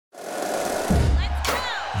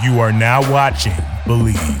You are now watching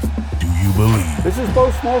Believe. Do you believe? This is Bo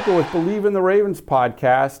Smolka with Believe in the Ravens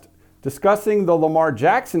podcast, discussing the Lamar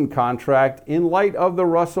Jackson contract in light of the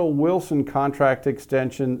Russell Wilson contract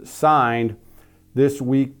extension signed this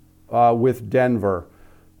week with Denver.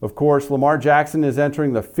 Of course, Lamar Jackson is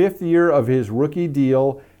entering the fifth year of his rookie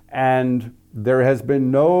deal, and there has been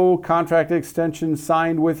no contract extension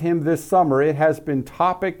signed with him this summer. It has been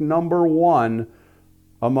topic number one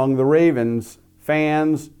among the Ravens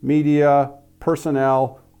fans, media,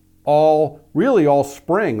 personnel, all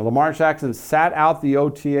spring. Lamar Jackson sat out the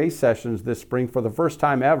OTA sessions this spring for the first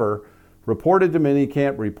time ever, reported to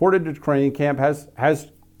minicamp, reported to training camp,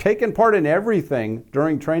 has taken part in everything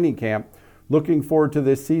during training camp, looking forward to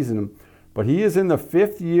this season. But he is in the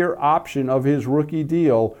fifth year option of his rookie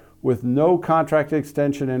deal with no contract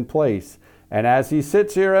extension in place. And as he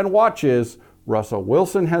sits here and watches, Russell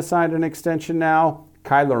Wilson has signed an extension now.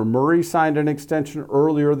 Kyler Murray signed an extension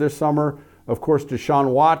earlier this summer. Of course, Deshaun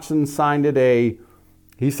Watson signed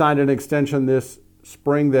an extension this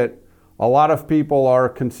spring that a lot of people are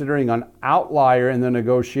considering an outlier in the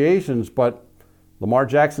negotiations, but Lamar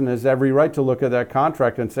Jackson has every right to look at that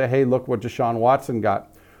contract and say, hey, look what Deshaun Watson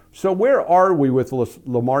got. So where are we with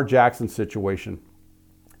Lamar Jackson's situation?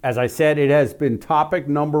 As I said, it has been topic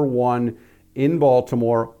number one in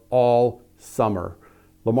Baltimore all summer.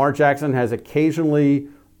 Lamar Jackson has occasionally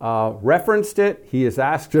referenced it. He is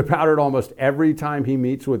asked about it almost every time he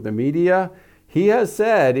meets with the media. He has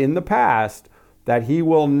said in the past that he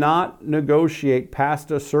will not negotiate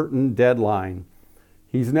past a certain deadline.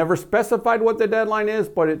 He's never specified what the deadline is,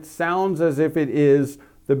 but it sounds as if it is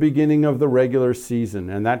the beginning of the regular season,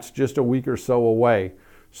 and that's just a week or so away.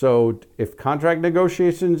 So if contract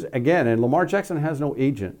negotiations, again, and Lamar Jackson has no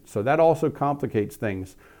agent, so that also complicates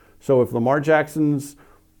things. So if Lamar Jackson's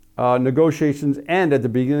negotiations end at the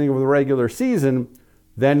beginning of the regular season,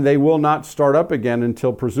 then they will not start up again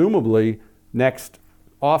until presumably next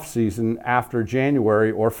offseason after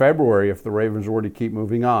January or February if the Ravens were to keep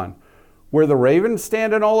moving on. Where the Ravens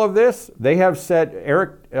stand in all of this, they have said,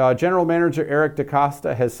 General Manager Eric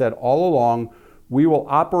DeCosta has said all along, we will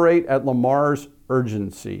operate at Lamar's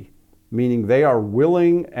urgency, meaning they are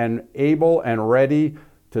willing and able and ready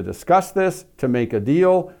to discuss this, to make a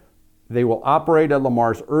deal. They will operate at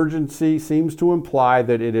Lamar's urgency seems to imply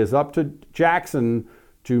that it is up to Jackson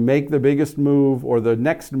to make the biggest move or the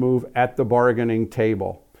next move at the bargaining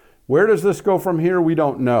table. Where does this go from here? We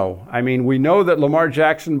don't know. I mean, we know that Lamar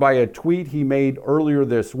Jackson, by a tweet he made earlier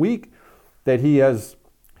this week, that he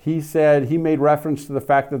said he made reference to the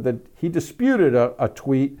fact that he disputed a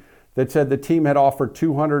tweet that said the team had offered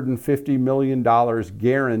 $250 million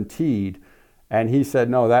guaranteed. And he said,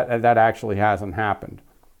 no, that actually hasn't happened.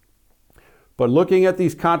 But looking at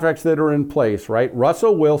these contracts that are in place, right?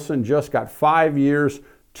 Russell Wilson just got 5 years,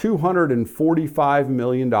 $245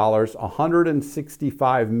 million,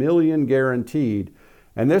 $165 million guaranteed.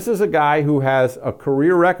 And this is a guy who has a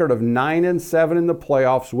career record of 9-7 in the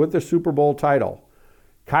playoffs with the Super Bowl title.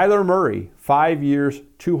 Kyler Murray, 5 years,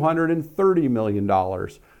 $230 million,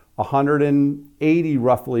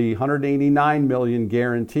 $189 million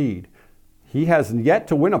guaranteed. He has yet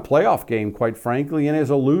to win a playoff game, quite frankly, and has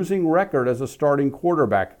a losing record as a starting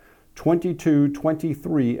quarterback,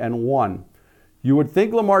 22-23-1. You would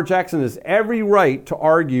think Lamar Jackson has every right to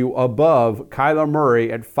argue above Kyler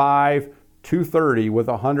Murray at 5-230 with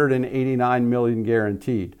 $189 million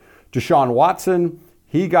guaranteed. Deshaun Watson,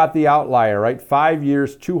 he got the outlier, right? 5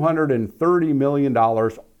 years, $230 million,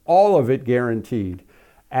 all of it guaranteed.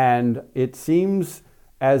 And it seems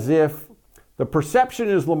as if the perception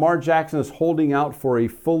is Lamar Jackson is holding out for a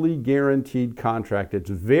fully guaranteed contract.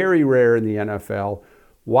 It's very rare in the NFL.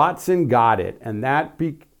 Watson got it, and that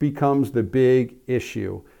becomes the big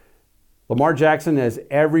issue. Lamar Jackson has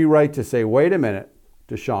every right to say, wait a minute,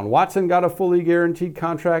 Deshaun Watson got a fully guaranteed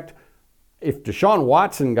contract. If Deshaun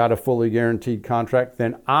Watson got a fully guaranteed contract,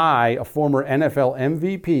 then I, a former NFL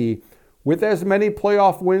MVP, with as many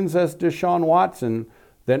playoff wins as Deshaun Watson,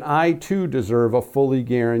 then I too deserve a fully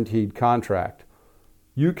guaranteed contract.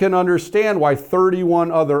 You can understand why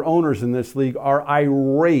 31 other owners in this league are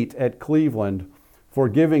irate at Cleveland for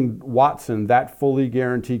giving Watson that fully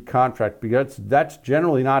guaranteed contract, because that's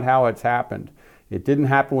generally not how it's happened. It didn't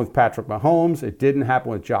happen with Patrick Mahomes. It didn't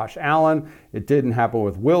happen with Josh Allen. It didn't happen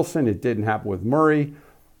with Wilson. It didn't happen with Murray.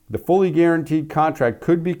 The fully guaranteed contract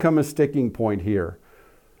could become a sticking point here.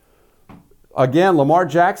 Again, Lamar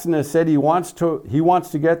Jackson has said he wants to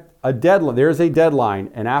get a deadline. There's a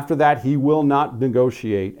deadline, and after that, he will not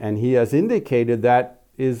negotiate. And he has indicated that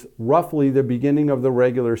is roughly the beginning of the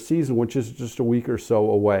regular season, which is just a week or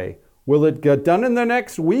so away. Will it get done in the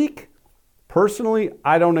next week? Personally,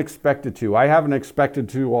 I don't expect it to. I haven't expected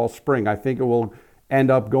to all spring. I think it will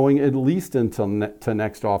end up going at least until to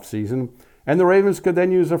next offseason. And the Ravens could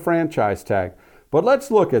then use a franchise tag. But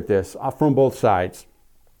let's look at this from both sides.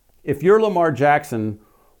 If you're Lamar Jackson,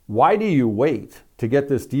 why do you wait to get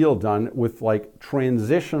this deal done with like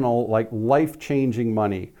transitional, like life-changing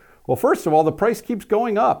money? Well, first of all, the price keeps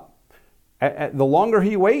going up. The longer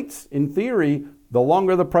he waits, in theory, the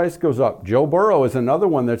longer the price goes up. Joe Burrow is another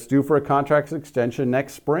one that's due for a contract extension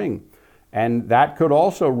next spring. And that could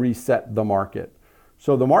also reset the market.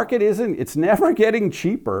 So the market it's never getting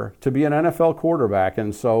cheaper to be an NFL quarterback.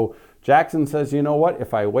 And so Jackson says, you know what,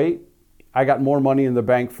 if I wait, I got more money in the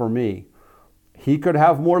bank for me. He could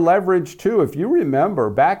have more leverage too. If you remember,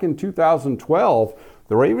 back in 2012,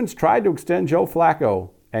 the Ravens tried to extend Joe Flacco,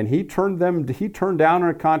 and he turned down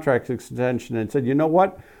a contract extension and said, you know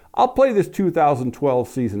what, I'll play this 2012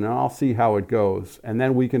 season and I'll see how it goes, and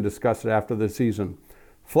then we can discuss it after the season.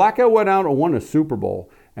 Flacco went out and won a Super Bowl,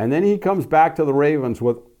 and then he comes back to the Ravens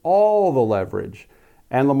with all the leverage.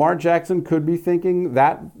 And Lamar Jackson could be thinking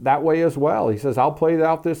that way as well. He says, I'll play it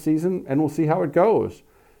out this season and we'll see how it goes.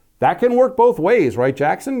 That can work both ways, right?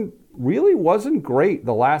 Jackson really wasn't great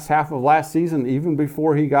the last half of last season, even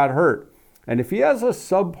before he got hurt. And if he has a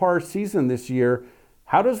subpar season this year,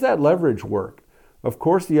 how does that leverage work? Of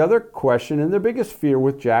course, the other question and the biggest fear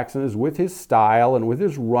with Jackson is with his style and with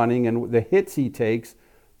his running and the hits he takes,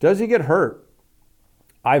 does he get hurt?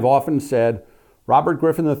 I've often said Robert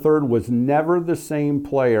Griffin III was never the same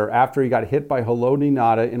player after he got hit by Haloti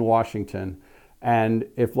Ngata in Washington. And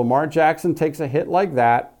if Lamar Jackson takes a hit like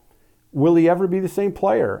that, will he ever be the same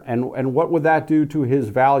player? And what would that do to his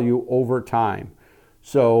value over time?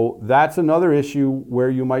 So that's another issue where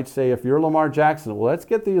you might say, if you're Lamar Jackson, well, let's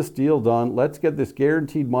get this deal done. Let's get this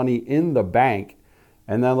guaranteed money in the bank,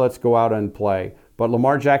 and then let's go out and play. But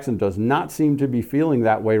Lamar Jackson does not seem to be feeling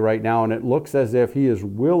that way right now, and it looks as if he is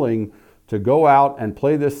willing to go out and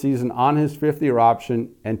play this season on his fifth-year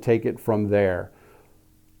option and take it from there.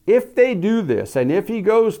 If they do this, and if he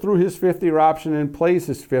goes through his fifth-year option and plays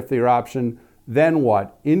his fifth-year option, then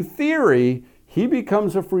what? In theory, he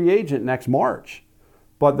becomes a free agent next March.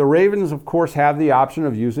 But the Ravens, of course, have the option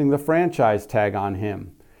of using the franchise tag on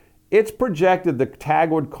him. It's projected the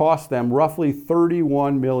tag would cost them roughly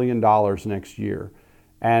 $31 million next year.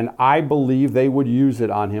 And I believe they would use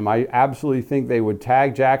it on him. I absolutely think they would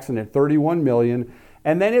tag Jackson at $31 million.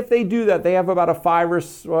 And then if they do that, they have about a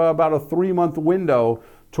 3-month window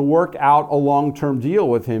to work out a long-term deal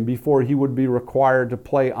with him before he would be required to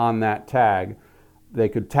play on that tag. They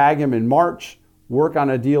could tag him in March, work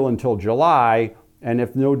on a deal until July, and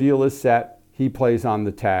if no deal is set, he plays on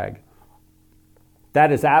the tag.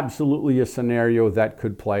 That is absolutely a scenario that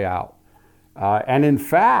could play out. And in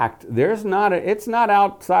fact, it's not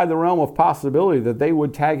outside the realm of possibility that they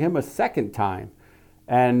would tag him a second time.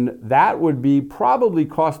 And that would be probably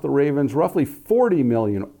cost the Ravens roughly $40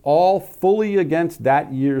 million, all fully against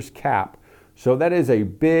that year's cap. So that is a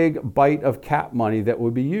big bite of cap money that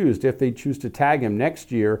would be used if they choose to tag him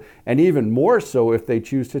next year, and even more so if they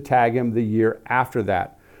choose to tag him the year after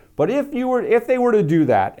that. But if they were to do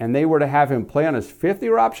that and they were to have him play on his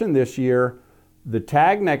fifth-year option this year, the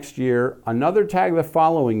tag next year, another tag the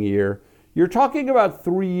following year, you're talking about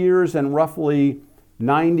 3 years and roughly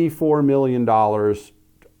 $94 million,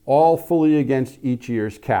 all fully against each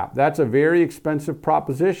year's cap. That's a very expensive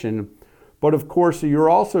proposition. But of course, you're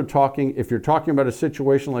also talking, if you're talking about a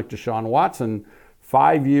situation like Deshaun Watson,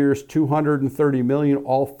 5 years, $230 million,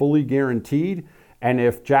 all fully guaranteed. And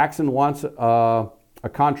if Jackson wants a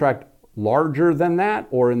contract larger than that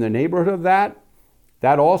or in the neighborhood of that,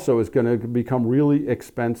 that also is going to become really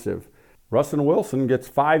expensive. Russell Wilson gets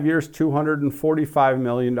 5 years, $245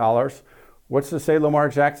 million. What's to say Lamar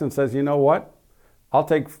Jackson says, you know what? I'll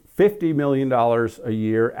take $50 million a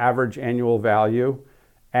year average annual value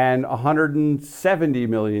and $170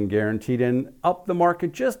 million guaranteed, and up the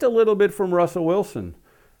market just a little bit from Russell Wilson.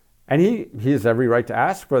 And he has every right to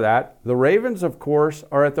ask for that. The Ravens, of course,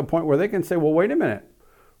 are at the point where they can say, well, wait a minute.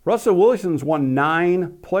 Russell Wilson's won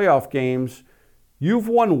 9 playoff games. You've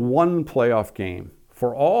won 1 playoff game.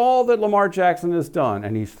 For all that Lamar Jackson has done,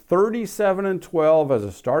 and he's 37-12 as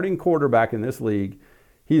a starting quarterback in this league,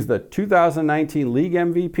 he's the 2019 league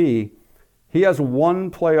MVP. He has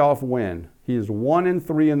 1 playoff win. He is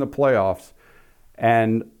 1-3 in the playoffs.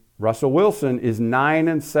 And Russell Wilson is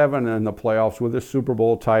 9-7 in the playoffs with a Super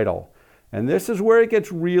Bowl title. And this is where it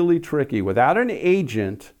gets really tricky. Without an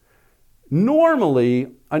agent,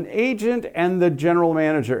 normally an agent and the general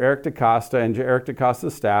manager, Eric DeCosta, and Eric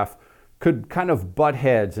DeCosta's staff could kind of butt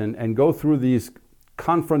heads and go through these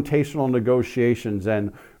confrontational negotiations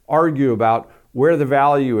and argue about where the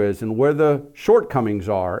value is and where the shortcomings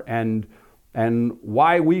are and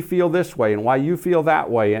why we feel this way and why you feel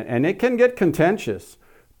that way. And it can get contentious.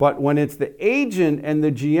 But when it's the agent and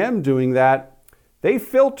the GM doing that, they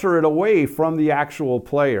filter it away from the actual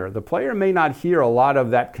player. The player may not hear a lot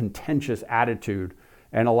of that contentious attitude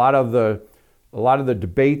and a lot of the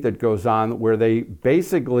debate that goes on where they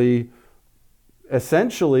basically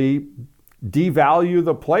essentially devalue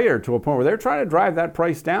the player to a point where they're trying to drive that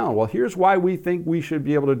price down. Well, here's why we think we should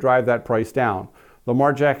be able to drive that price down.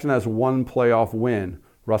 Lamar Jackson has 1 playoff win.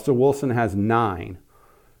 Russell Wilson has 9.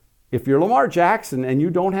 If you're Lamar Jackson and you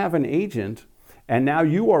don't have an agent, and now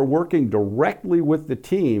you are working directly with the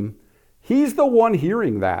team, he's the one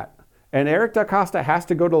hearing that. And Eric DaCosta has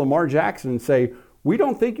to go to Lamar Jackson and say, we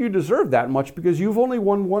don't think you deserve that much because you've only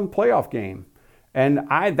won 1 playoff game. And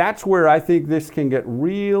that's where I think this can get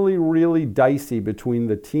really, really dicey between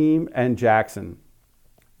the team and Jackson.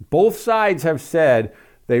 Both sides have said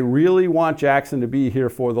they really want Jackson to be here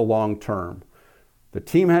for the long term. The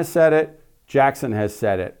team has said it. Jackson has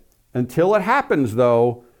said it. Until it happens,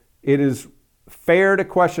 though, it is fair to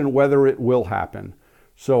question whether it will happen.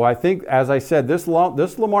 So I think, as I said, this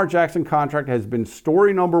Lamar Jackson contract has been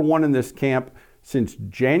story number 1 in this camp since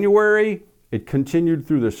January. It continued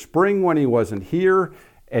through the spring when he wasn't here,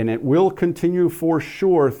 and it will continue for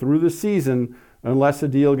sure through the season unless a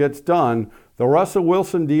deal gets done. The Russell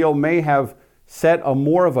Wilson deal may have set a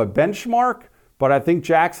more of a benchmark, but I think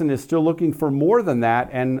Jackson is still looking for more than that,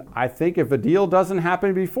 and I think if a deal doesn't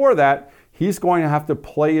happen before that, he's going to have to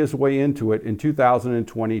play his way into it in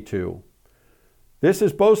 2022. This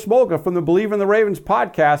is Bo Smolka from the Believe in the Ravens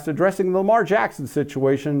podcast addressing the Lamar Jackson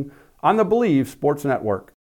situation on the Believe Sports Network.